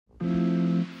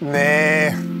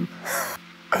Nee.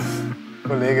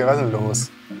 Kollege, was ist denn los?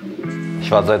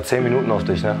 Ich warte seit 10 Minuten auf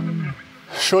dich, ne?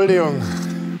 Entschuldigung.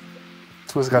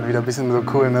 Du bist gerade wieder ein bisschen so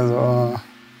cool, ne? So, oh.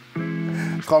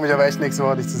 Ich freue mich aber echt nächste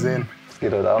Woche, dich zu sehen. Es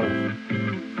geht heute Abend.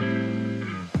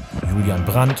 Julian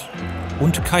Brandt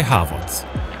und Kai Havertz.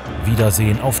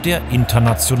 Wiedersehen auf der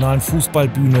internationalen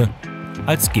Fußballbühne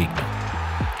als Gegner.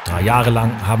 3 Jahre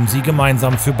lang haben sie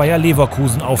gemeinsam für Bayer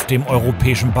Leverkusen auf dem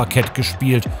europäischen Parkett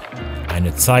gespielt.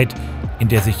 Eine Zeit, in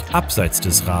der sich abseits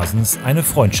des Rasens eine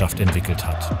Freundschaft entwickelt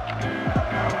hat.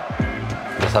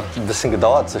 Das hat ein bisschen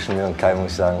gedauert zwischen mir und Kai,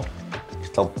 muss ich sagen.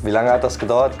 Ich glaube, wie lange hat das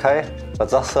gedauert, Kai?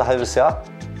 Was sagst du, ein halbes Jahr?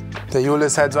 Der Jule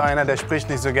ist halt so einer, der spricht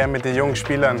nicht so gern mit den jungen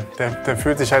Spielern. Der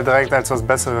fühlt sich halt direkt als was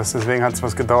Besseres, deswegen hat es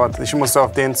was gedauert. Ich musste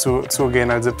auf den zugehen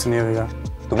als 17-Jähriger.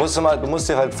 Du musst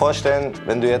dir halt vorstellen,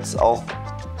 wenn du jetzt auch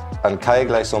an Kai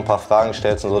gleich so ein paar Fragen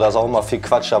stellst und so, da ist auch immer viel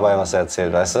Quatsch dabei, was er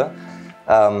erzählt, weißt du?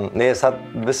 Nee, es hat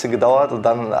ein bisschen gedauert und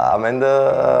dann am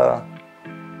Ende,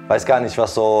 weiß gar nicht,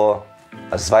 was so,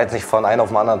 also es war jetzt nicht von einem auf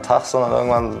den anderen Tag, sondern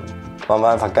irgendwann waren wir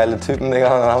einfach geile Typen,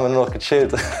 Digga, und dann haben wir nur noch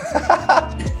gechillt.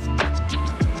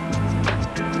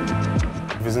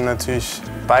 Wir sind natürlich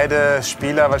beide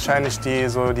Spieler wahrscheinlich, die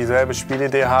so dieselbe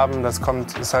Spielidee haben. Das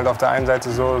ist halt auf der einen Seite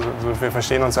so, wir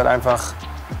verstehen uns halt einfach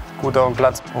gut auf dem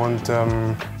Platz. Und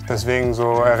deswegen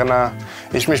so erinnere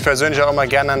ich mich persönlich auch immer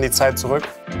gerne an die Zeit zurück.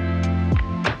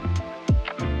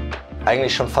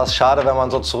 Eigentlich schon fast schade, wenn man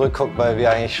so zurückguckt, weil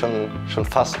wir eigentlich schon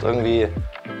fast irgendwie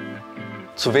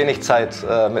zu wenig Zeit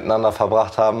miteinander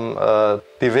verbracht haben,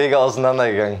 die Wege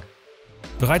auseinandergegangen.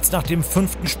 Bereits nach dem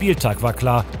 5. Spieltag war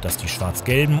klar, dass die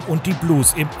Schwarz-Gelben und die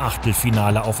Blues im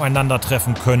Achtelfinale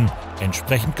aufeinandertreffen können.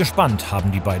 Entsprechend gespannt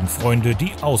haben die beiden Freunde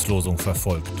die Auslosung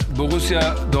verfolgt.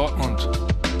 Borussia Dortmund.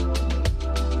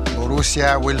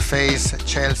 Borussia will face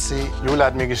Chelsea. Jule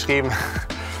hat mir geschrieben,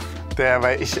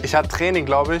 weil ich hatte Training,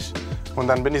 glaube ich. Und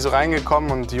dann bin ich so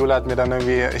reingekommen und Jule hat mir dann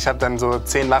irgendwie, ich habe dann so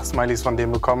 10 Lachsmilies von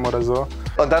dem bekommen oder so.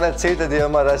 Und dann erzählt er dir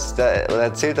immer, dass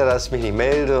ich mich nicht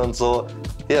melde und so.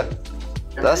 Hier,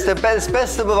 das ist der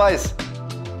beste Beweis.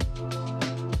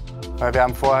 Weil wir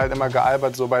haben vorher halt immer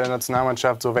gealbert, so bei der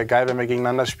Nationalmannschaft, so wäre geil, wenn wir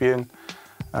gegeneinander spielen.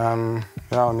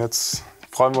 Ja, und jetzt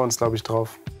freuen wir uns, glaube ich,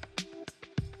 drauf.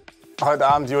 Heute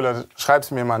Abend, Jule, schreib's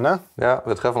mir mal, ne? Ja,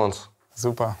 wir treffen uns.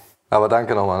 Super. Aber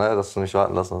danke nochmal, ne, dass du mich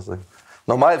warten lassen hast.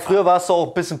 Normal, früher warst du auch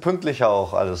ein bisschen pünktlicher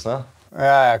auch alles, ne?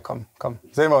 Ja, komm.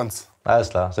 Sehen wir uns. Alles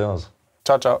klar, sehen wir uns.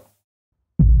 Ciao, ciao.